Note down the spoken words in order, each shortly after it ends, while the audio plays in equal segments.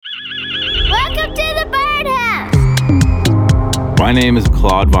My name is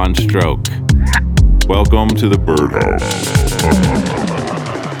Claude Von Stroke. Welcome to the Birdhouse.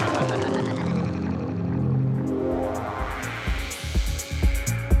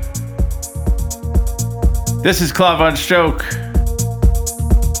 This is Claude Von Stroke.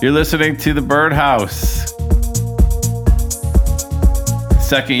 You're listening to the Birdhouse.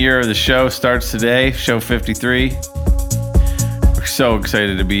 Second year of the show starts today, show 53. We're so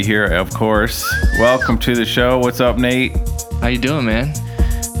excited to be here, of course. Welcome to the show. What's up, Nate? How you doing, man?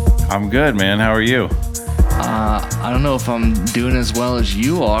 I'm good, man. How are you? I don't know if I'm doing as well as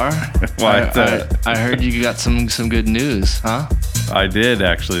you are. Why? I heard you got some good news, huh? I did,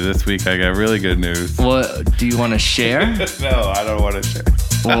 actually. This week I got really good news. What, do you want to share? No, I don't want to share.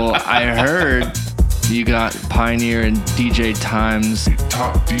 Well, I heard you got Pioneer and DJ Times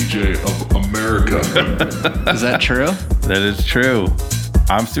top DJ of America. Is that true? That is true.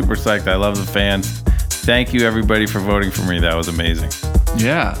 I'm super psyched. I love the fans. Thank you, everybody, for voting for me. That was amazing.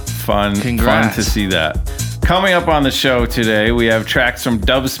 Yeah. Fun Congrats. to see that. Coming up on the show today, we have tracks from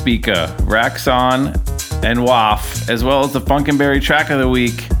Dubspeaka, Raxon, and WAF, as well as the Funkenberry track of the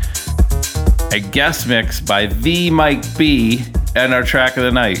week, a guest mix by The Mike B, and our track of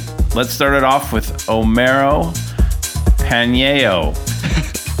the night. Let's start it off with Omero Pañao,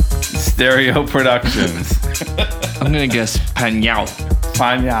 Stereo Productions. I'm going to guess Pañao.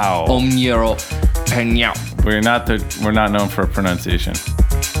 Omero Pañao. We're not known for pronunciation.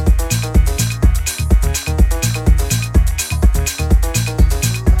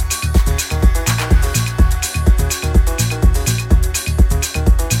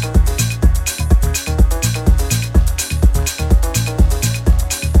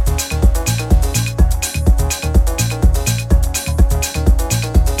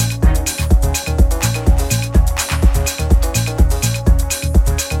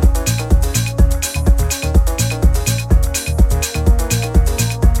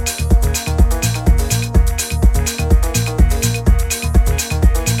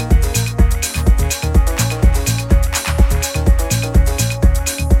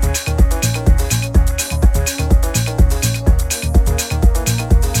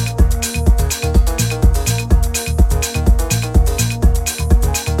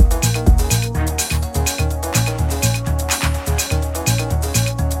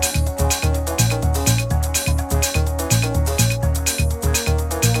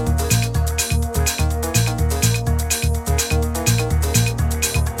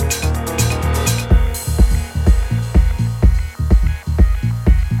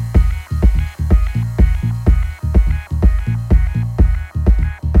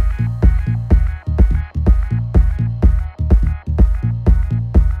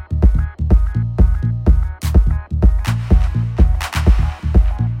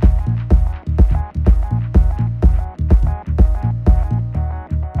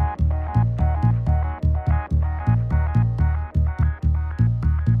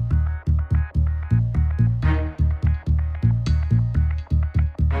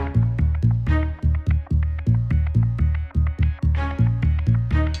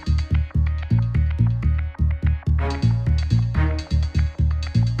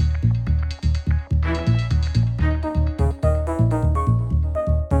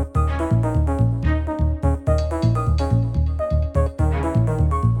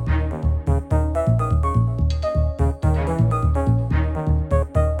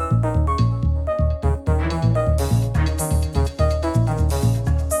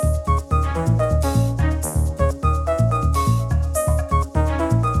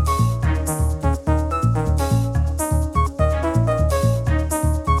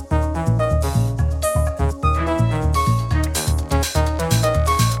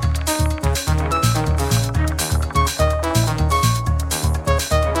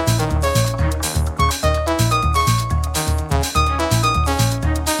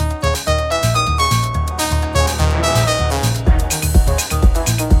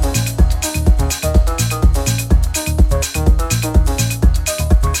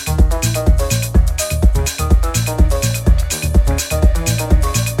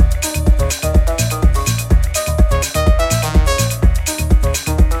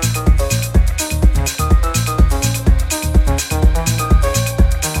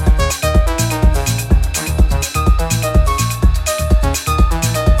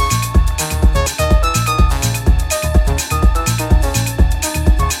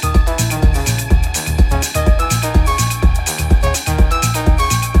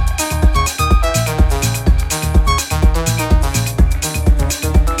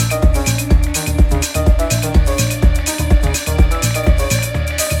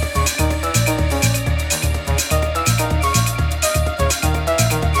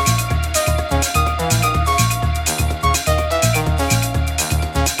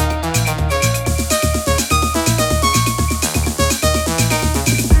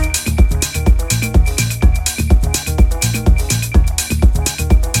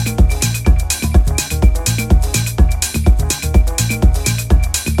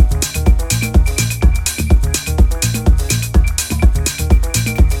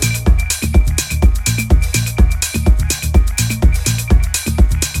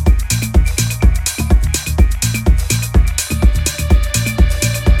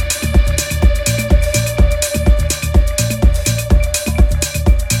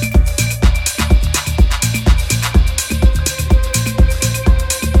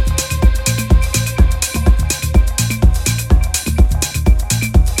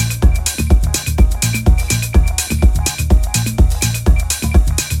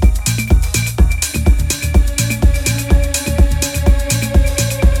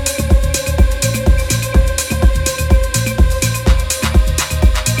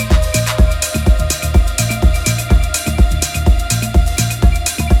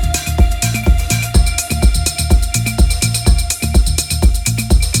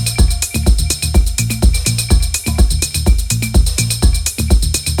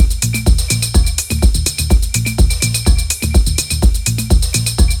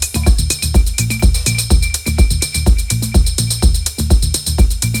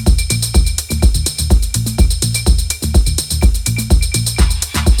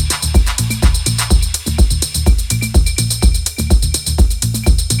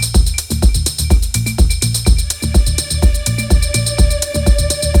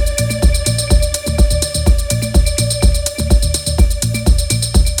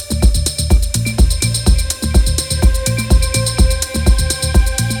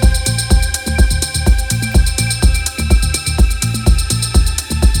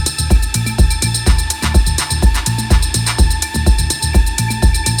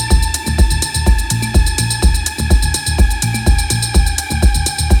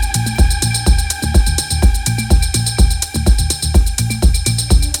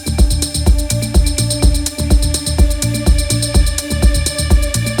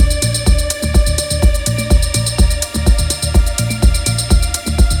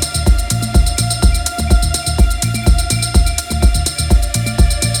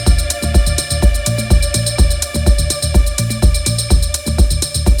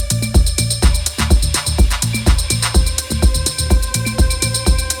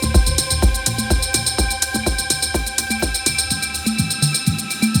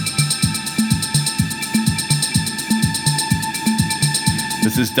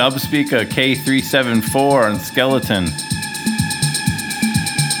 is Dubspeaker K374 on Skeleton.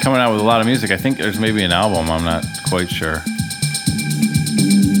 Coming out with a lot of music. I think there's maybe an album. I'm not quite sure.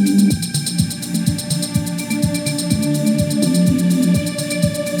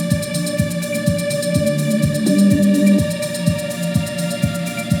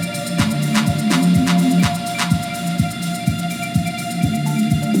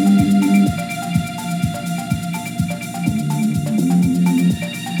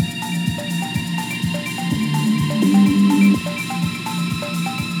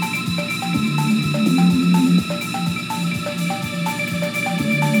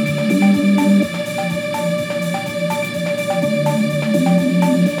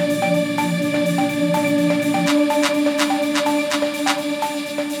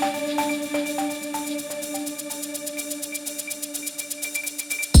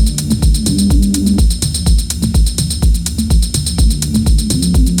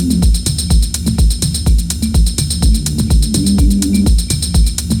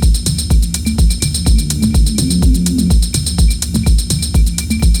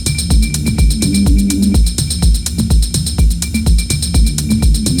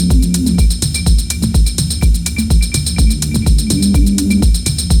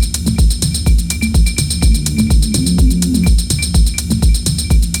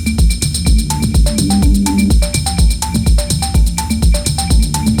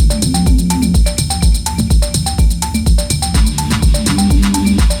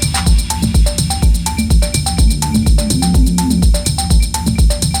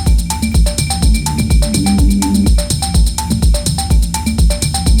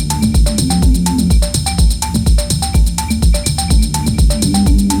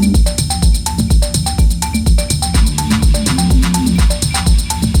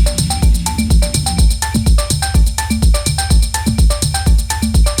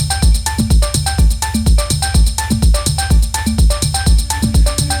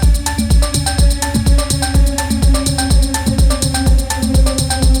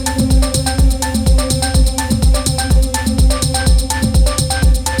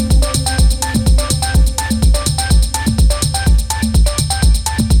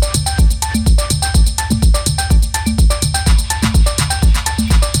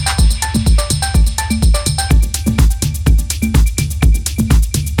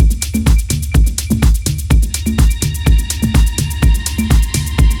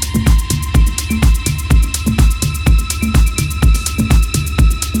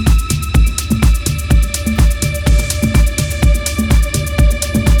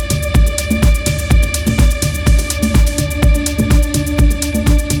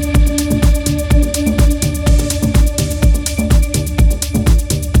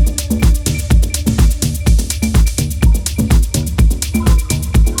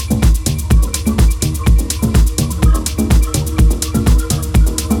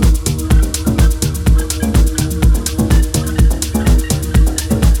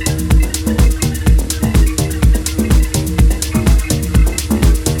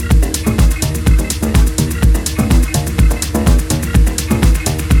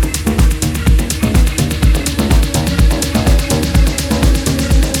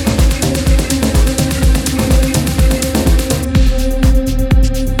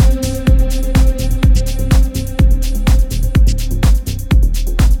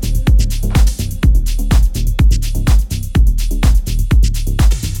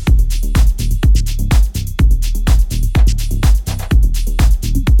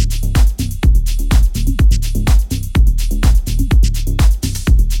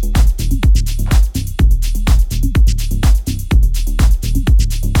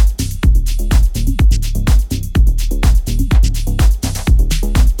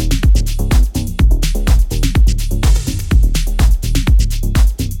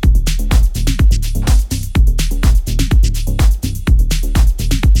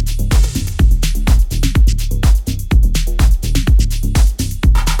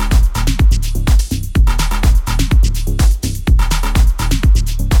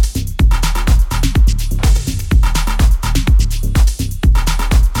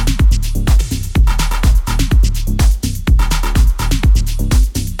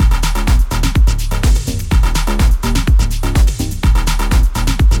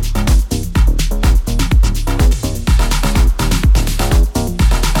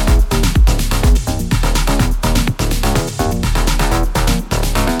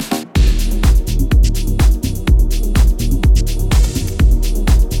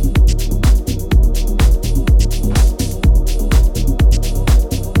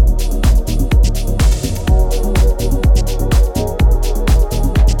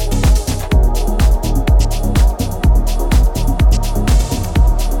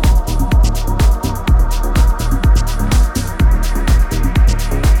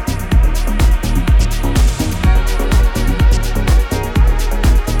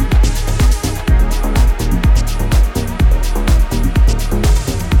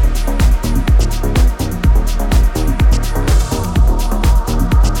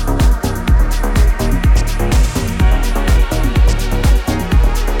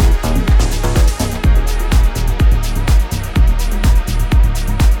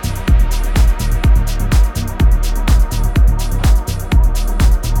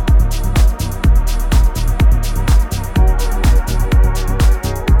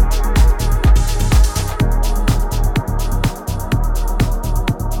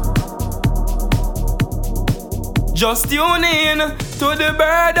 Just tune in to the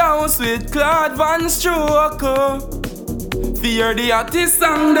Birdhouse with Claude Van Stroke. Fear the artist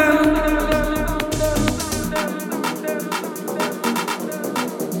song them.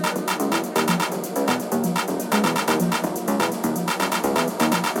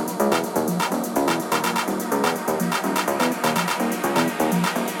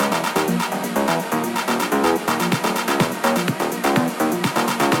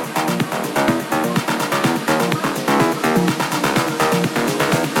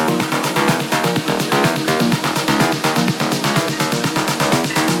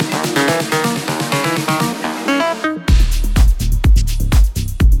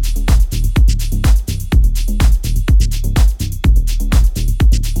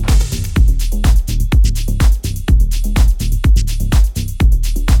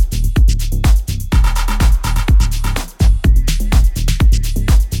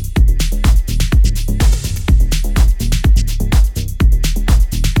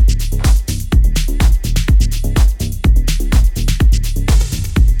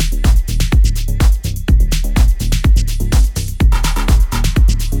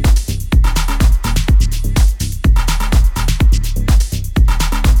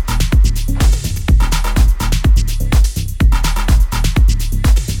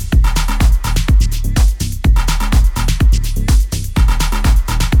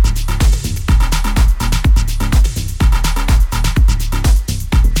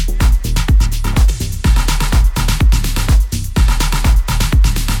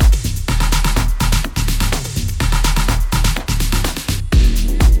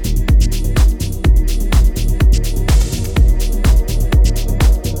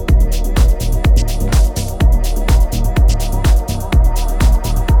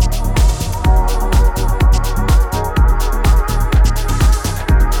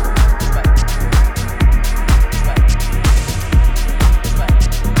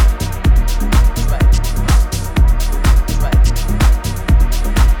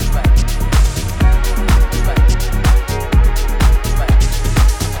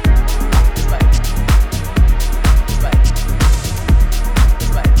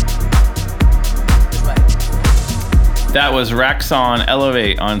 That was Raxon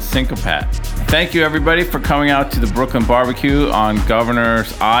Elevate on Syncopat. Thank you everybody for coming out to the Brooklyn Barbecue on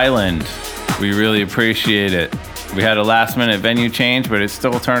Governor's Island. We really appreciate it. We had a last minute venue change, but it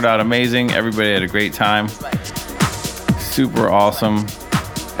still turned out amazing. Everybody had a great time. Super awesome.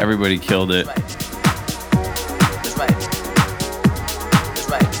 Everybody killed it.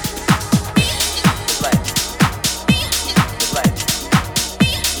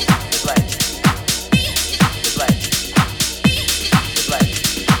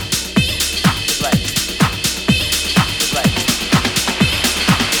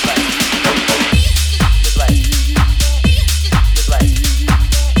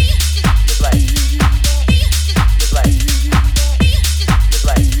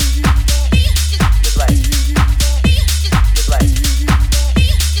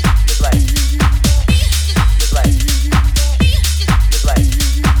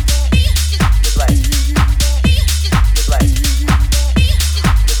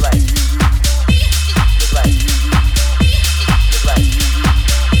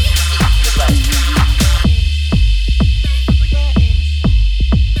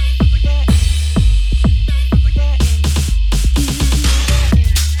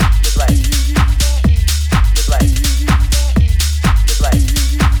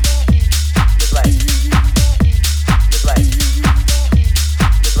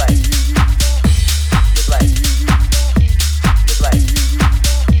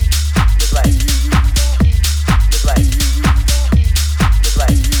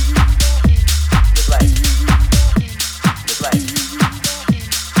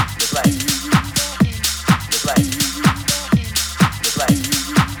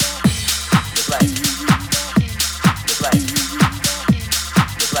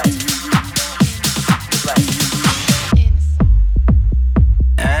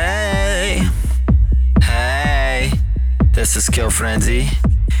 Frenzy,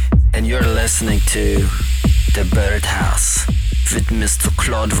 and you're listening to The Birdhouse with Mr.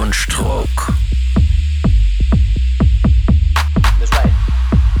 Claude Van Stroke. That's right.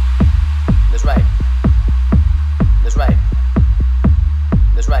 That's right. That's right.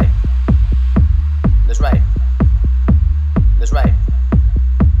 That's right. That's right. That's right.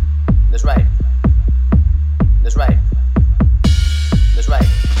 That's right. That's right. That's right. That's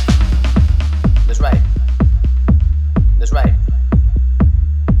right. That's right.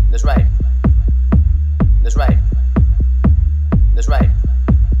 That's right. That's right. That's right.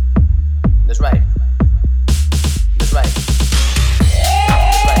 That's right.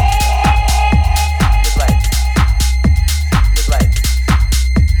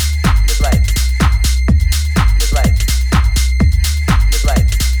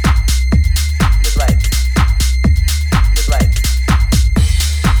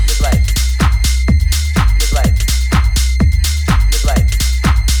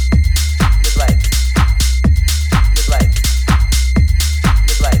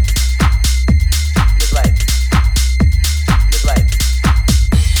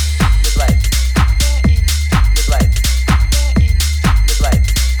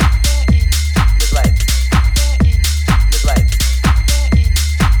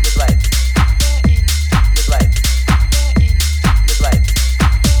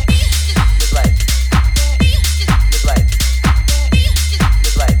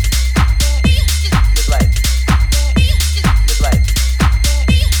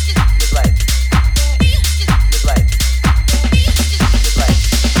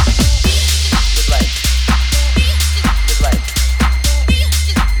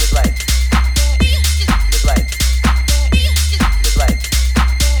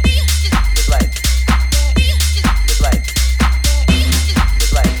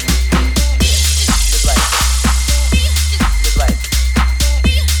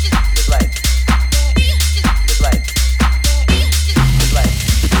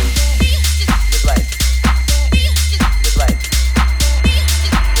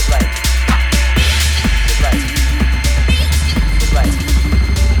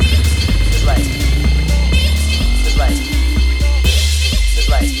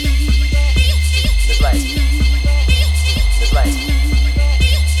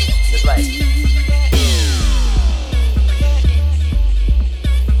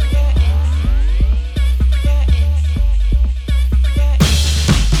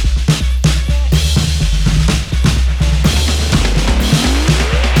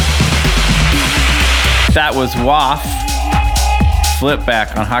 That was Waff. Flip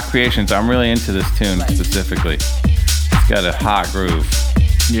back on Hot Creations. I'm really into this tune specifically. It's got a hot groove.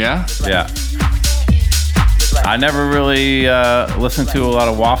 Yeah? Yeah. I never really listened to a lot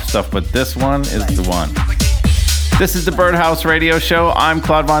of Waff stuff, but this one is the one. This is the Birdhouse Radio Show. I'm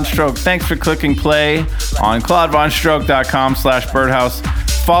Claude Von Stroke. Thanks for clicking play on claudevonstroke.com/birdhouse.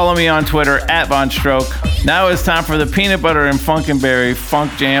 Follow me on Twitter @VonStroke. Now it's time for the Peanut Butter and Funkenberry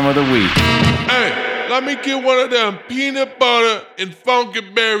Funk Jam of the Week. Hey, let me get one of them peanut butter and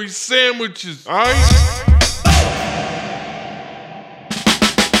Funkenberry sandwiches, all right?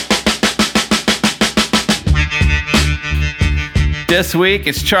 This week,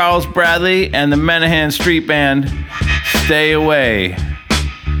 it's Charles Bradley and the Menahan Street Band, Stay Away.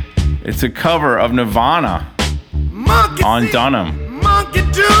 It's a cover of Nirvana on Dunham. Monkey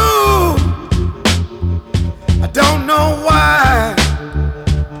do. I don't know why.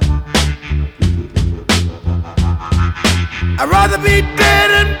 I'd rather be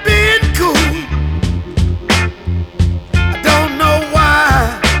dead than being cool. I don't know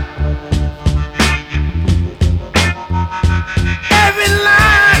why. Every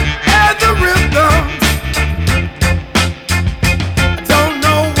line has a rhythm. I don't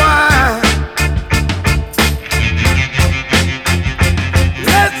know why.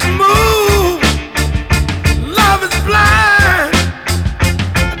 Let's move. Love is blind.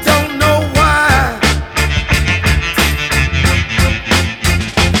 I don't know why.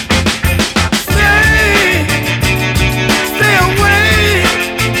 Stay away.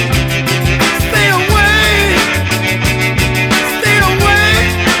 Stay away. Stay away.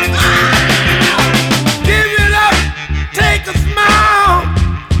 Give it up. Take a smile.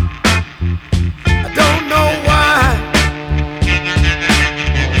 I don't know why.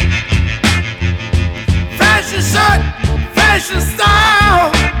 Fashion shirt, fashion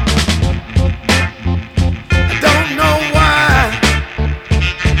style. I don't know why.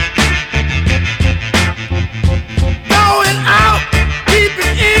 Going out,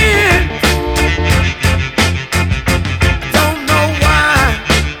 keeping in. I don't know why.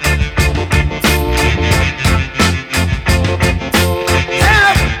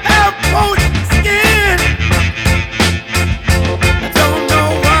 Have poached skin. I don't know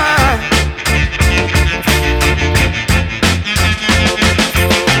why.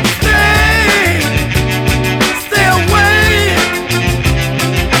 Stay away.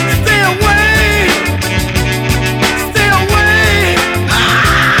 Stay away. Stay away.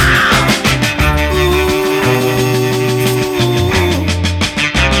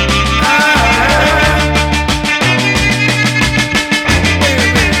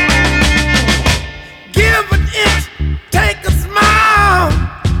 Give an inch, take a smile.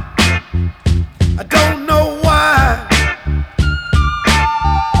 I don't know why.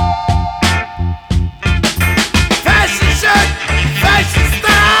 Fashion shirt, fashion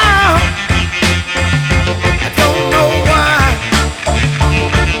style. I don't know why.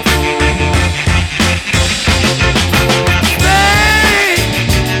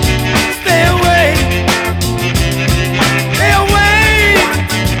 Stay away. Stay away. Stay away.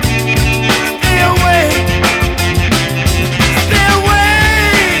 Stay away.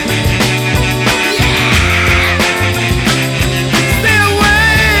 Stay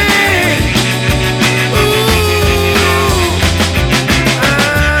away.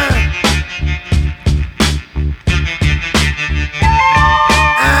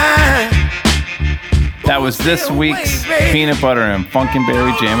 That was this week's Peanut Butter and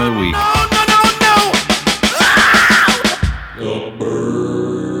Funkenberry Jam of the Week. No.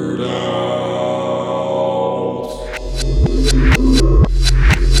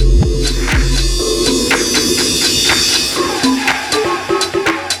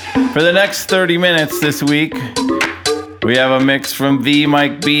 For the next 30 minutes this week, we have a mix from the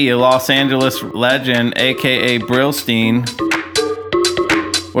Mike B, a Los Angeles legend, aka Brillstein.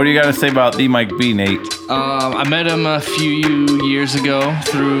 What do you got to say about the Mike B, Nate? I met him a few years ago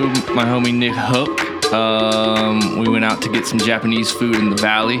through my homie Nick Hook. We went out to get some Japanese food in the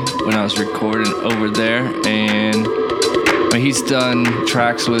valley when I was recording over there, and he's done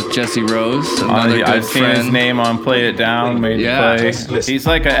tracks with Jesse Rose, another good I've seen friend. his name on Play It Down, Made Yeah. to Play. He's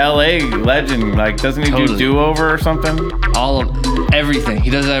like a LA legend. Like, doesn't he do Totally. do-over or something? All of everything. He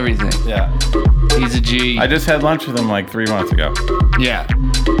does everything. Yeah. He's a G. I just had lunch with him like 3 months ago. Yeah.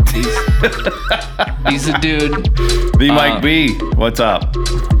 He's a dude. The Mike B, what's up?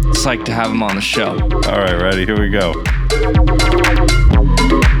 Psyched to have him on the show. All right, ready? Here we go.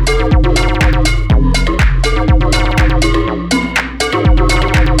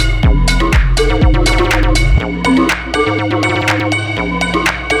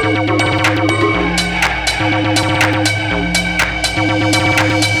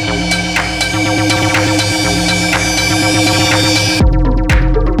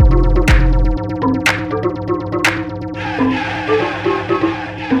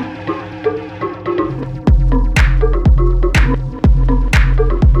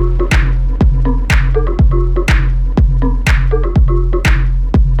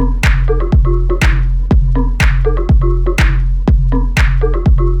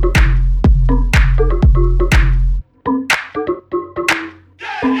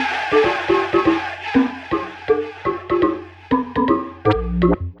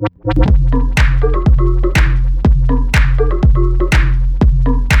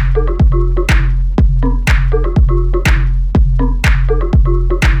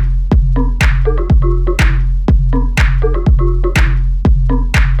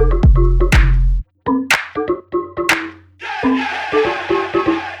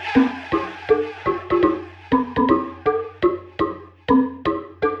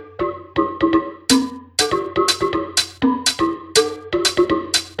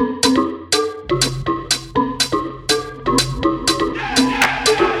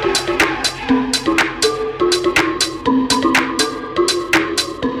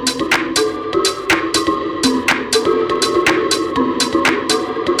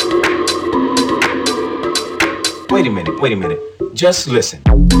 Wait a minute. Just listen.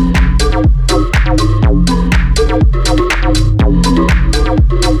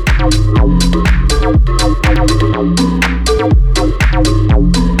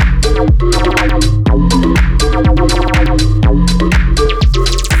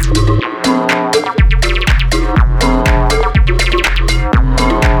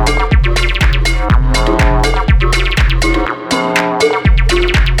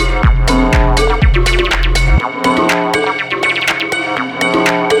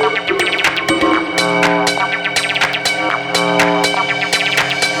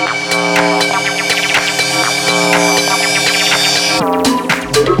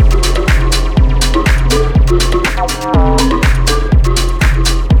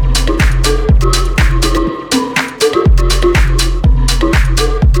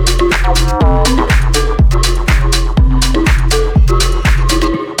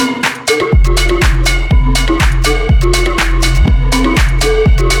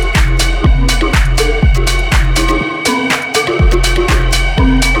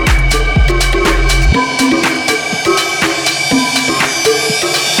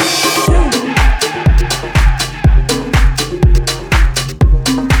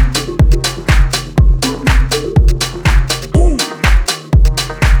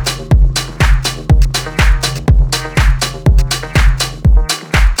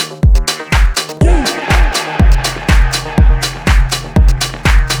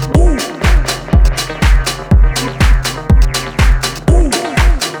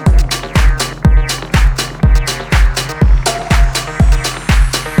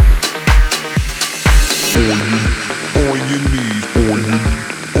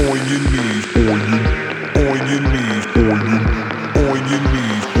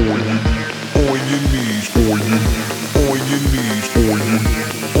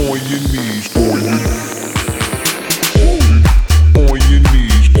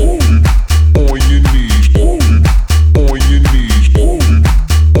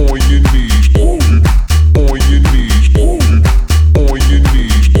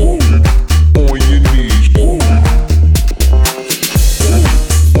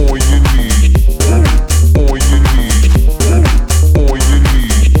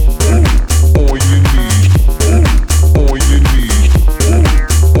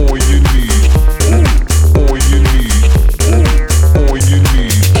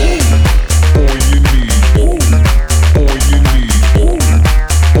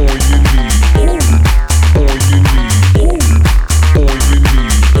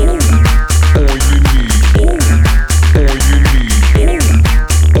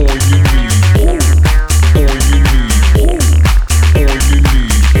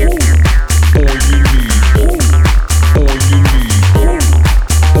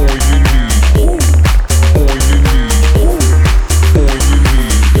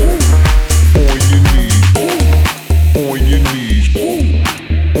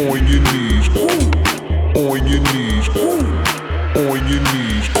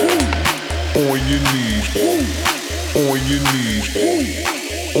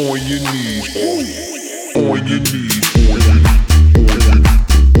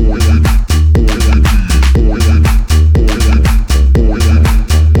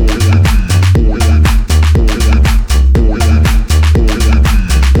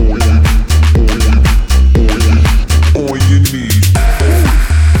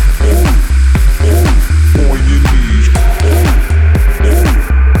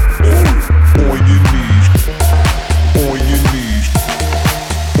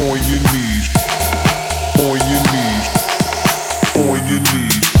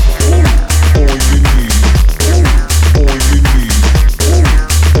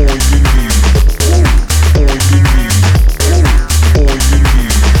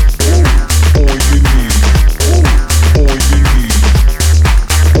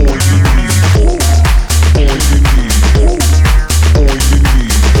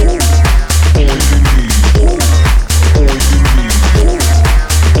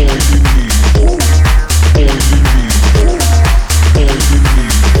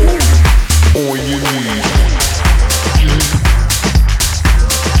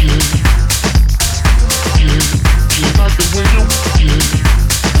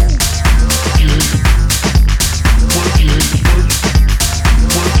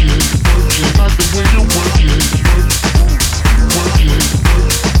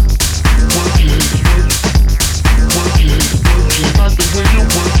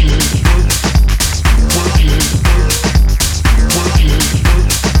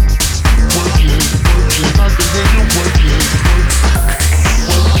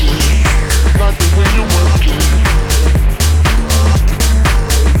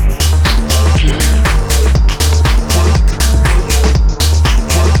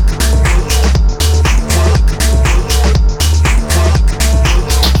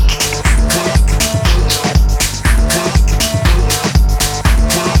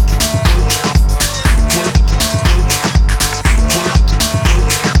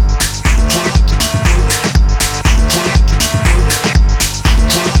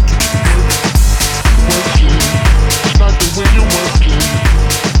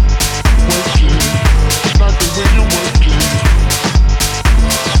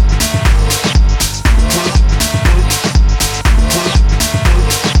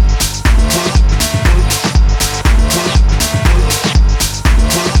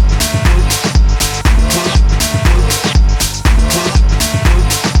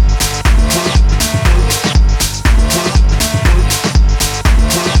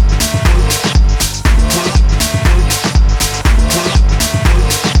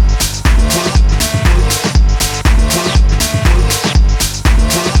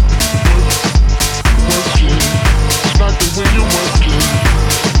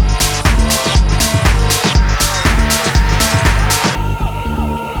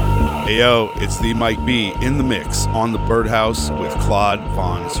 Yo, it's the Mike B in the mix on the Birdhouse with Claude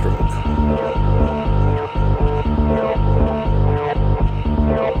Von Stroke.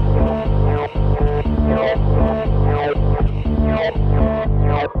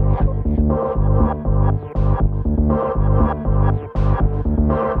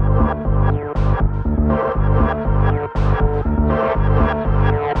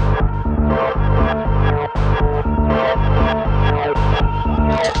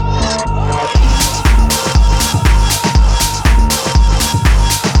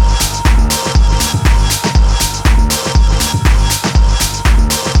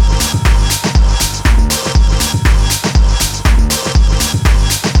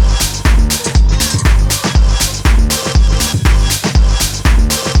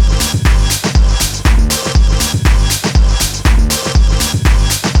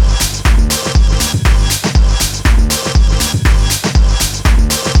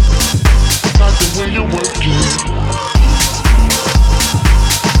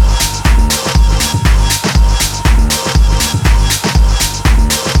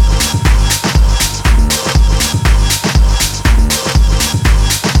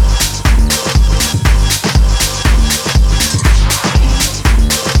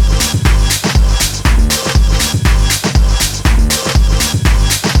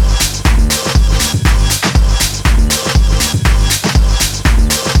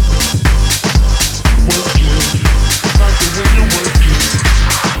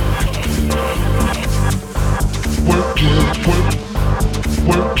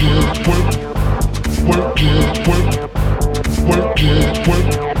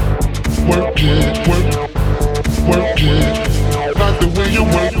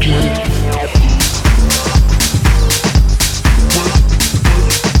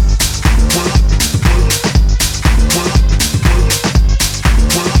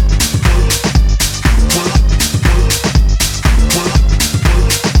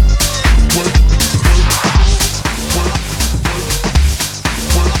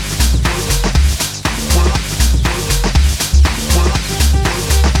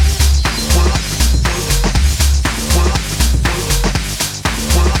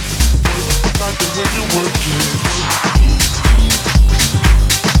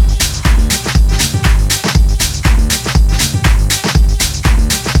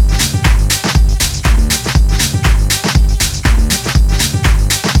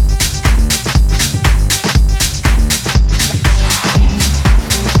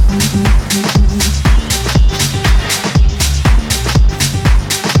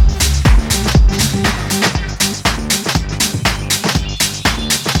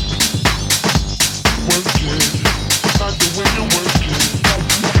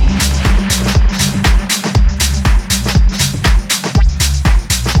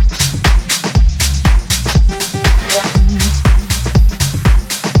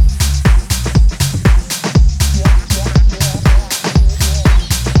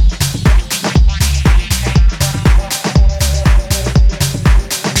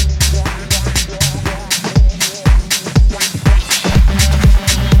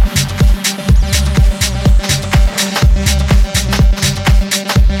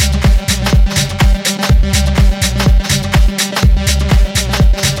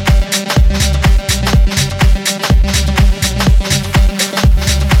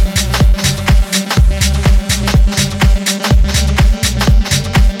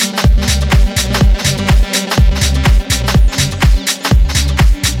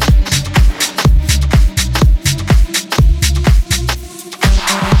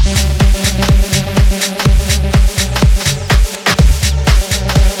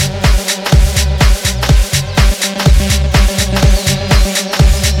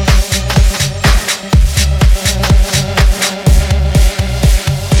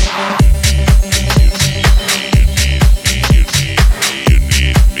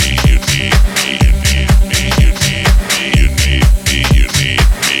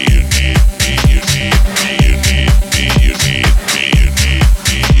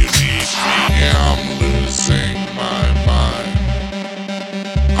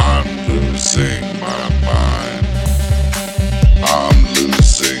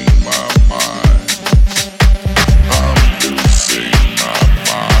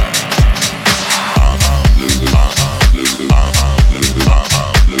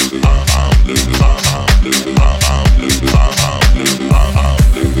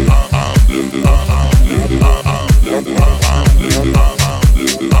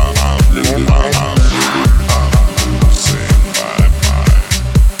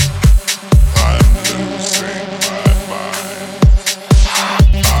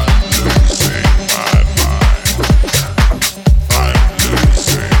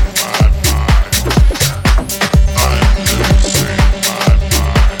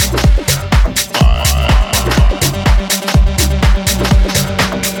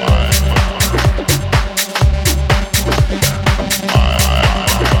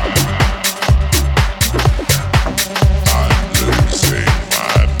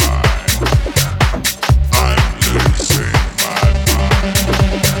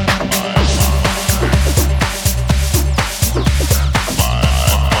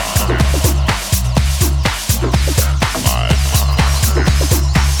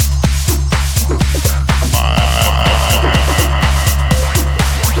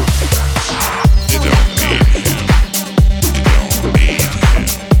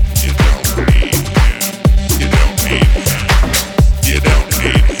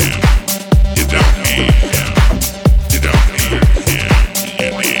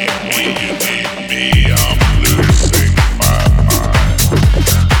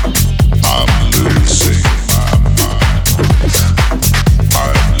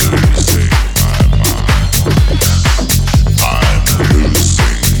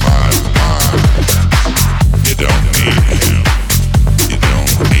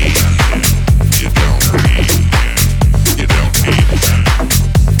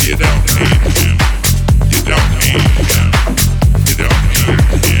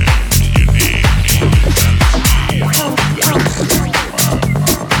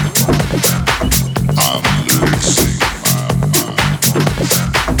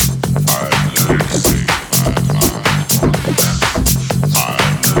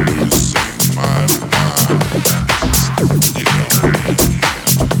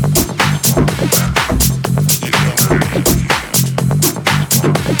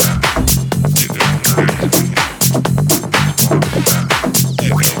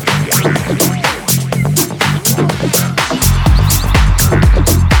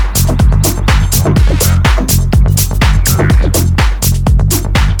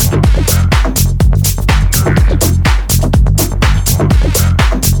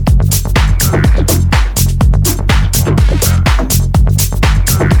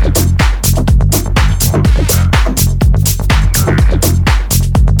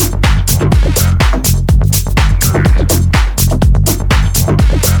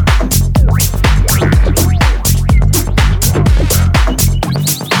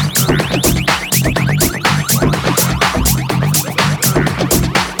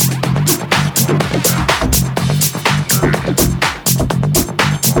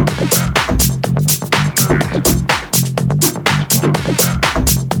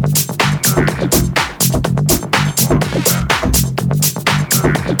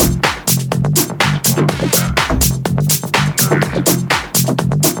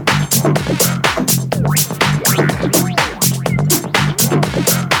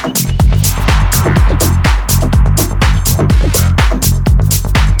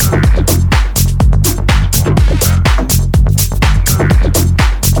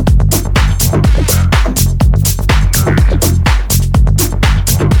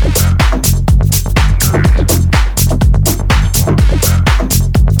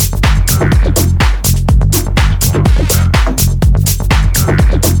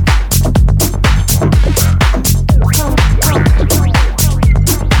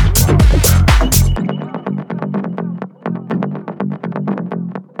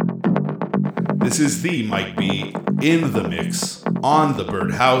 This is the Mike B in the mix on the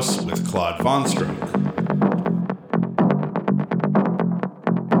Birdhouse with Claude Von Stroke.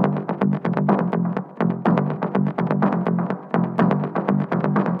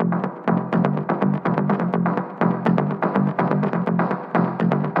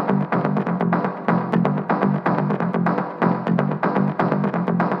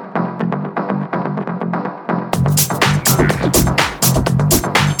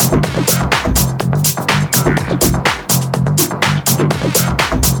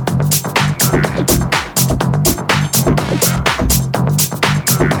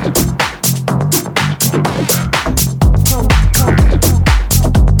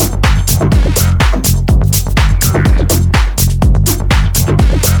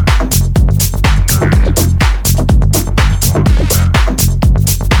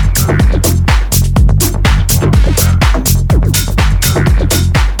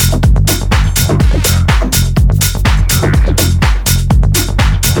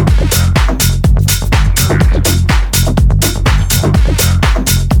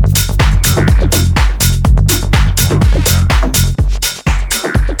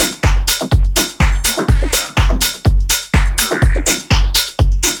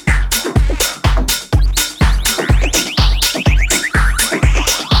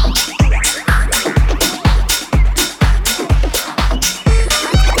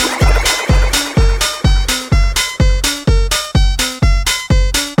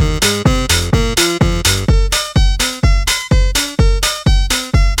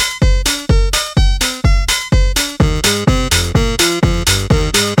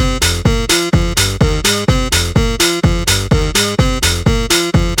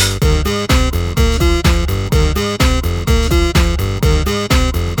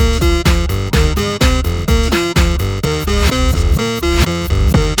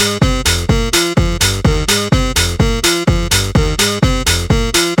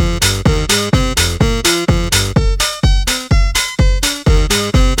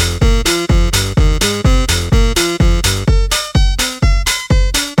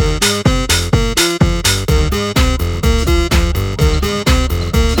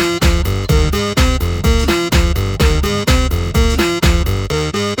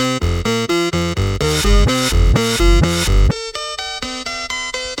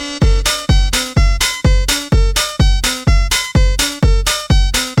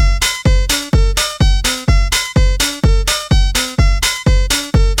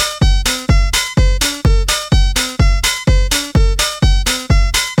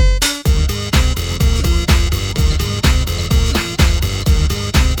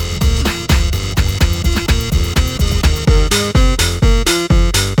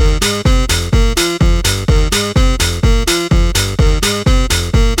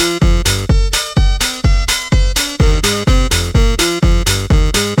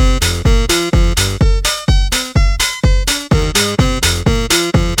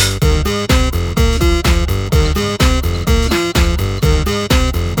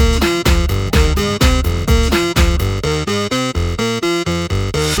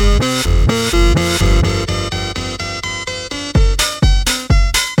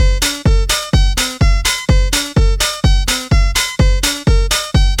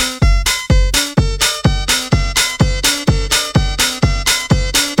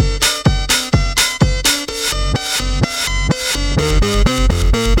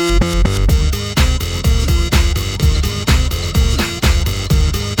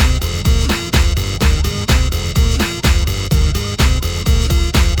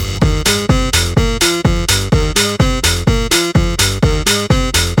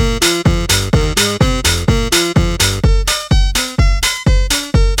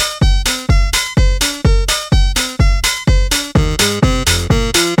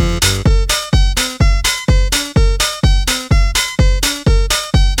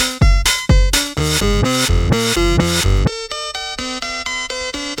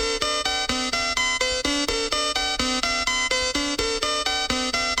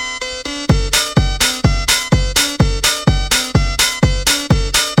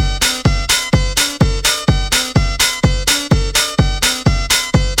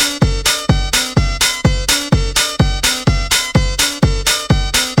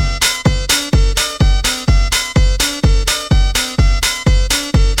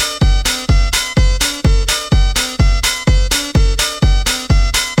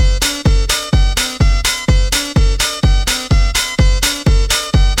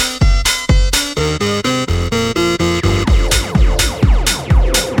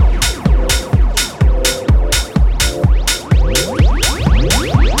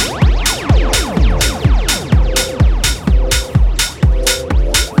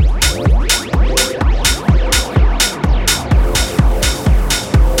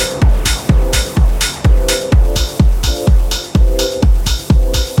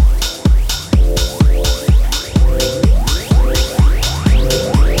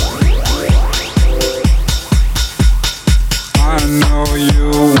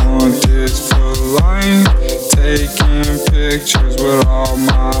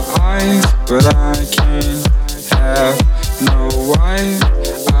 my eyes, but I can't have no wife.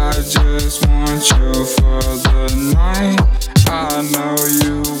 I just want you for the night. I know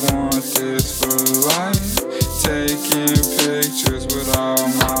you want this for life. Taking pictures with all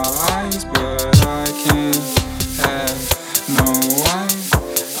my eyes, but I can't have no wife.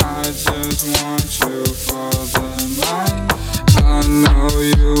 I just want you for the night. I know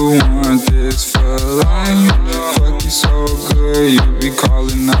you want this for life. Fuck you so good, you be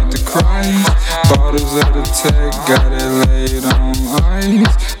calling out the cries. Bottles of the tech, got it laid on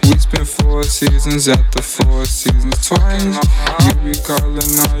ice. We spent 4 seasons at the 4 seasons twice. You be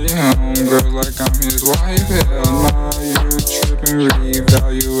calling all your homegirls like I'm his wife. Hell nah, you trippin',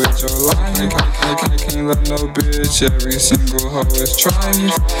 reevaluate your life. I can't let no bitch, every single hoe is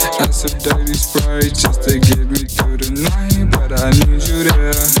trife. That's a dirty Sprite just to get me through the night. But I need you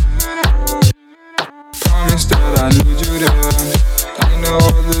there. Promise that I need you there. Ain't no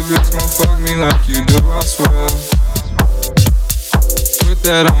other bitch gon' fuck me like you do, I swear. Put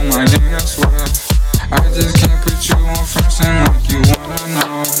that on my gang, I swear. I just can't put you on first and like you wanna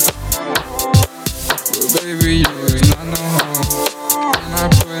know. But baby, you is not no hoe. When I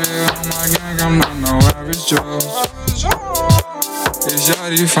put it on my gang, I'm not no average Joe. It's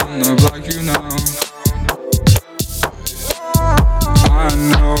Yachty from the block, you know. I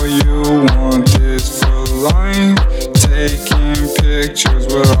know you want this for life. Taking pictures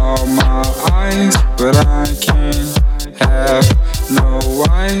with all my eyes, but I can't have no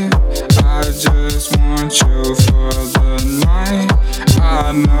wife. I just want you for the night.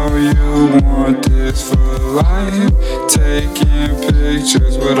 I know you want this for life. Taking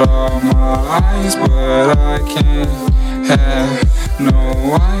pictures with all my eyes, but I can't have no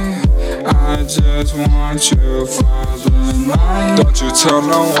wife. I just want you for the night. Don't you tell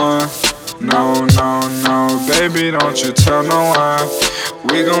no one. No, no, no, baby, don't you tell no one.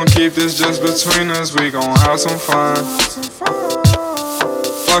 We gon' keep this just between us, we gon' have some fun.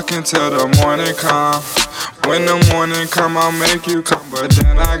 Fucking till the morning come. When the morning come, I'll make you come, but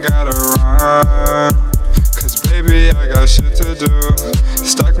then I gotta run. Cause baby, I got shit to do.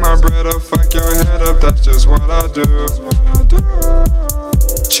 Stack my bread up, fuck your head up, that's just what I do.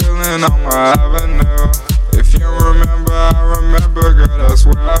 Chillin' on my avenue. If you remember, I remember, girl, that's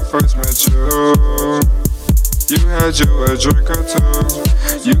where I first met you. You had you a drink or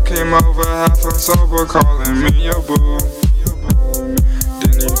two. You came over half sober, calling me your boo.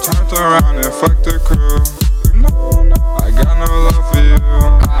 Then you turned around and fucked the crew. I got no love for you.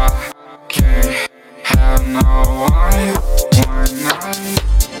 I can't have no wife. One night,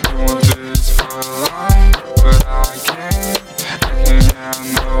 want this for life, but I can't have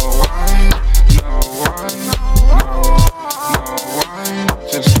no wife. No wife, no wife.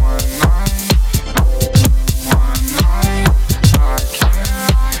 Just one night, one night. I can't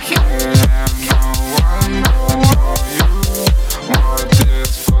have no wife. I know you want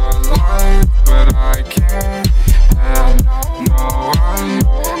this for life, but I can't have no wife.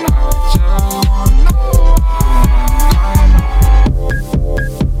 I just want no wife.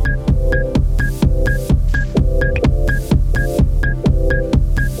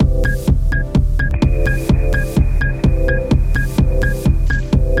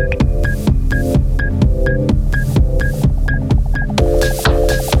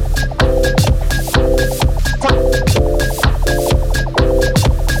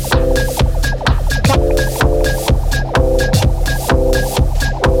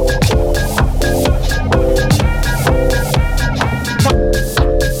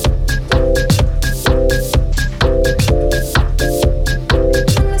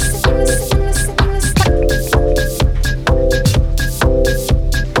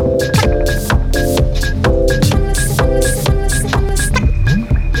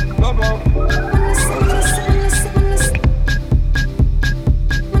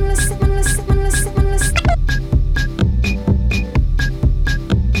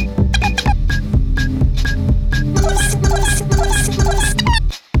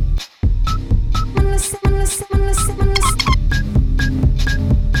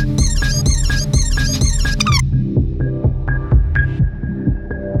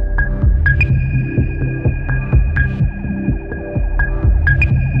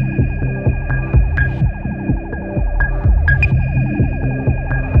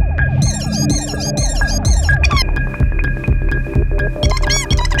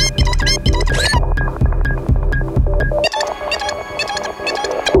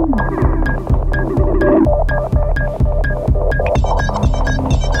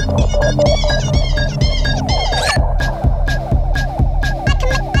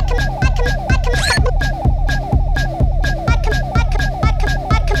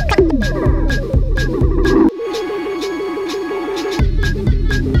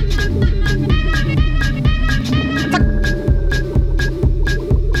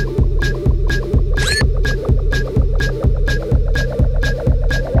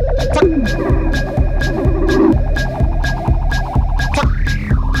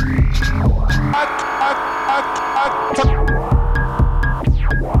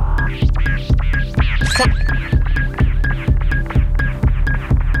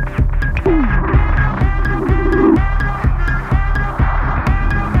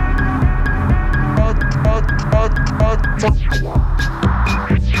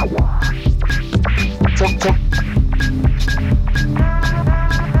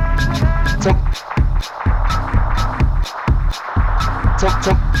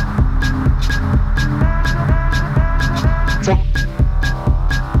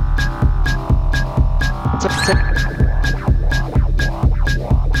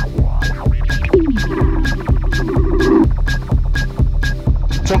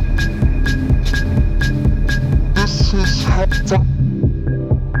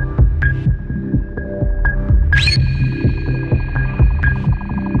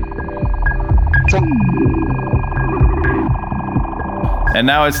 And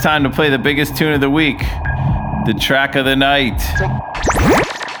now it's time to play the biggest tune of the week, the track of the night.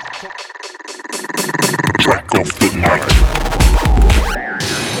 Track of the night.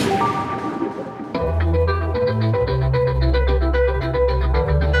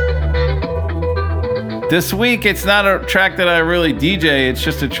 This week, it's not a track that I really DJ, it's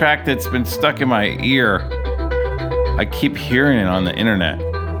just a track that's been stuck in my ear. I keep hearing it on the internet.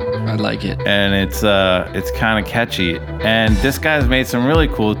 I like it. And it's kind of catchy. And this guy's made some really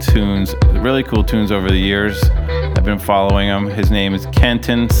cool tunes over the years. I've been following him. His name is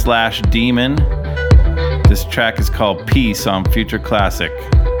Kenton/Demon. This track is called Peace on Future Classic.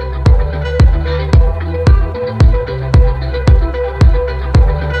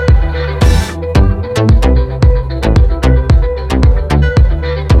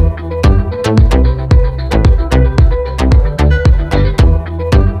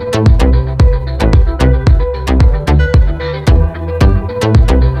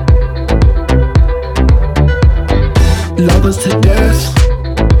 Lovers to death,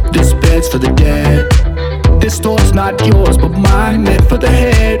 this bed's for the dead. This thought's not yours, but mine, meant for the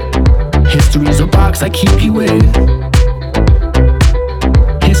head. History's a box I keep you in.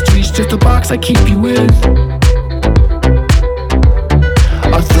 History's just a box I keep you in.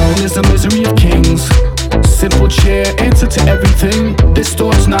 Our throne is the misery of kings. Simple chair, answer to everything. This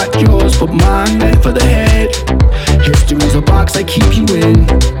thought's not yours, but mine, meant for the head. History's a box I keep you in.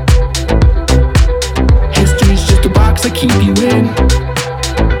 History's just a box I keep you in.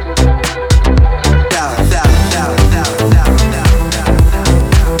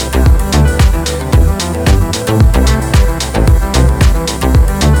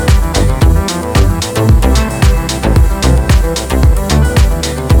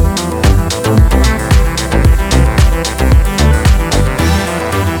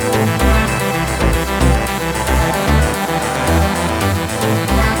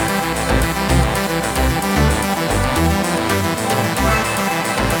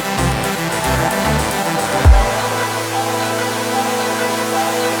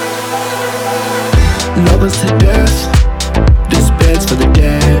 Lovers to death, this bed's for the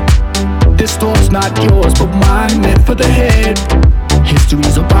dead. This thought's not yours, but mine, meant for the head.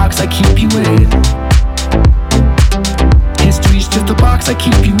 History's a box I keep you in. History's just a box I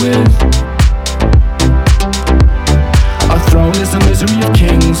keep you in. Our throne is the misery of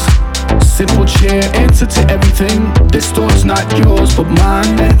kings. Simple chair, answer to everything. This thought's not yours, but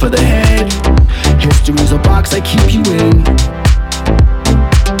mine, meant for the head. History's a box I keep you in.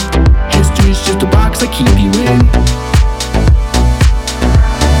 History's just a box I keep you in.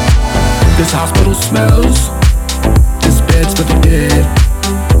 This hospital smells. This bed's for the dead.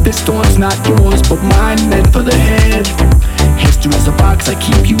 This thought's not yours, but mine, meant for the head. History's a box I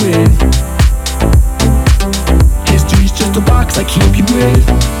keep you in. History's just a box I keep you in.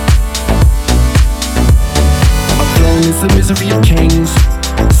 Our throne is the misery of kings.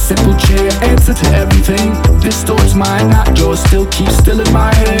 Simple chair, answer to everything. This thought's mine, not yours, still keep still in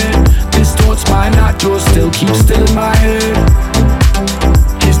my head. This thought's mine, not yours, still keep still in my head.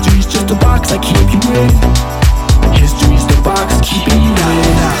 History's just a box I keep you in. History's the box keeping you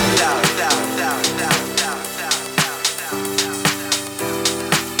in.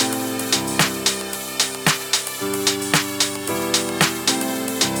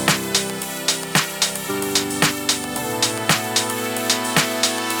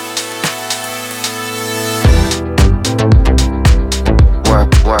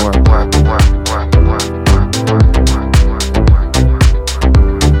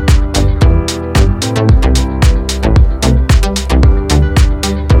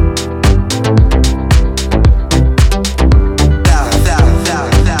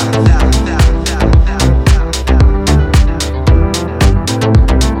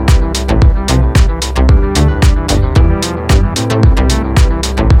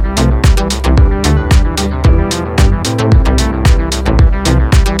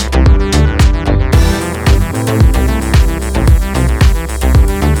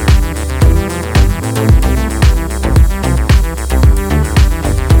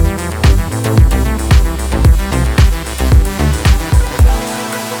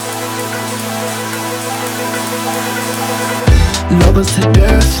 Lovers to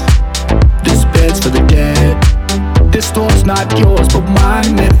death, this bed's for the dead. This thought's not yours, but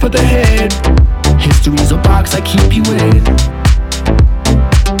mine, meant for the head. History's a box I keep you in.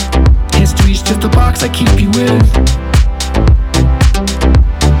 History's just a box I keep you in.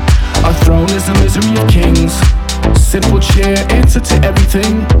 Our throne is the misery of kings. Simple chair, answer to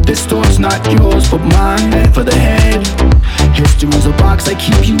everything. This thought's not yours, but mine, meant for the head. History's a box I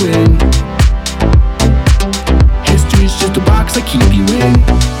keep you in. History's just a box I keep you in.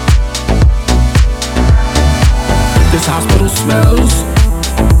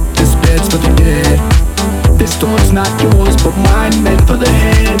 for the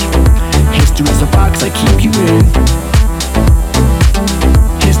head. History's a box I keep you in.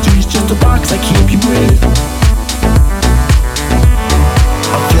 History's just a box I keep you in.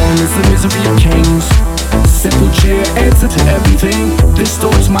 A throne is the misery of kings. Simple chair, answer to everything. This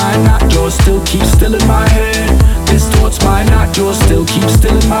thought's mine, not yours, still keep still in my head. This thought's mine, not yours, still keep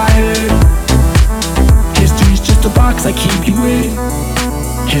still in my head. History's just a box I keep you in.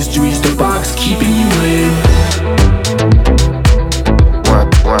 History's the box keeping you in.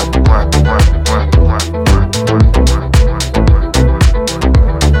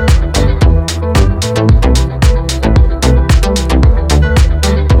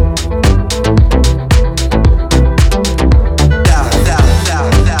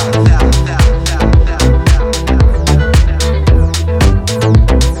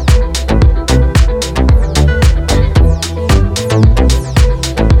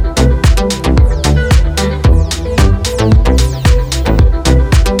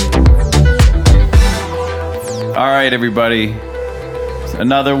 Everybody,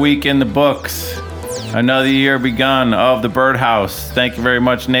 another week in the books, another year begun of the Birdhouse. Thank you very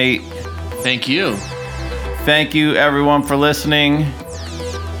much, Nate. Thank you. Thank you, everyone, for listening.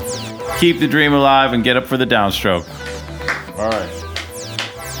 Keep the dream alive and get up for the downstroke. All right.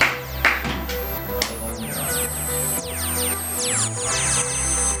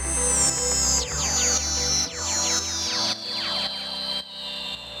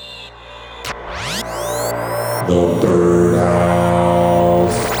 The Birdhouse.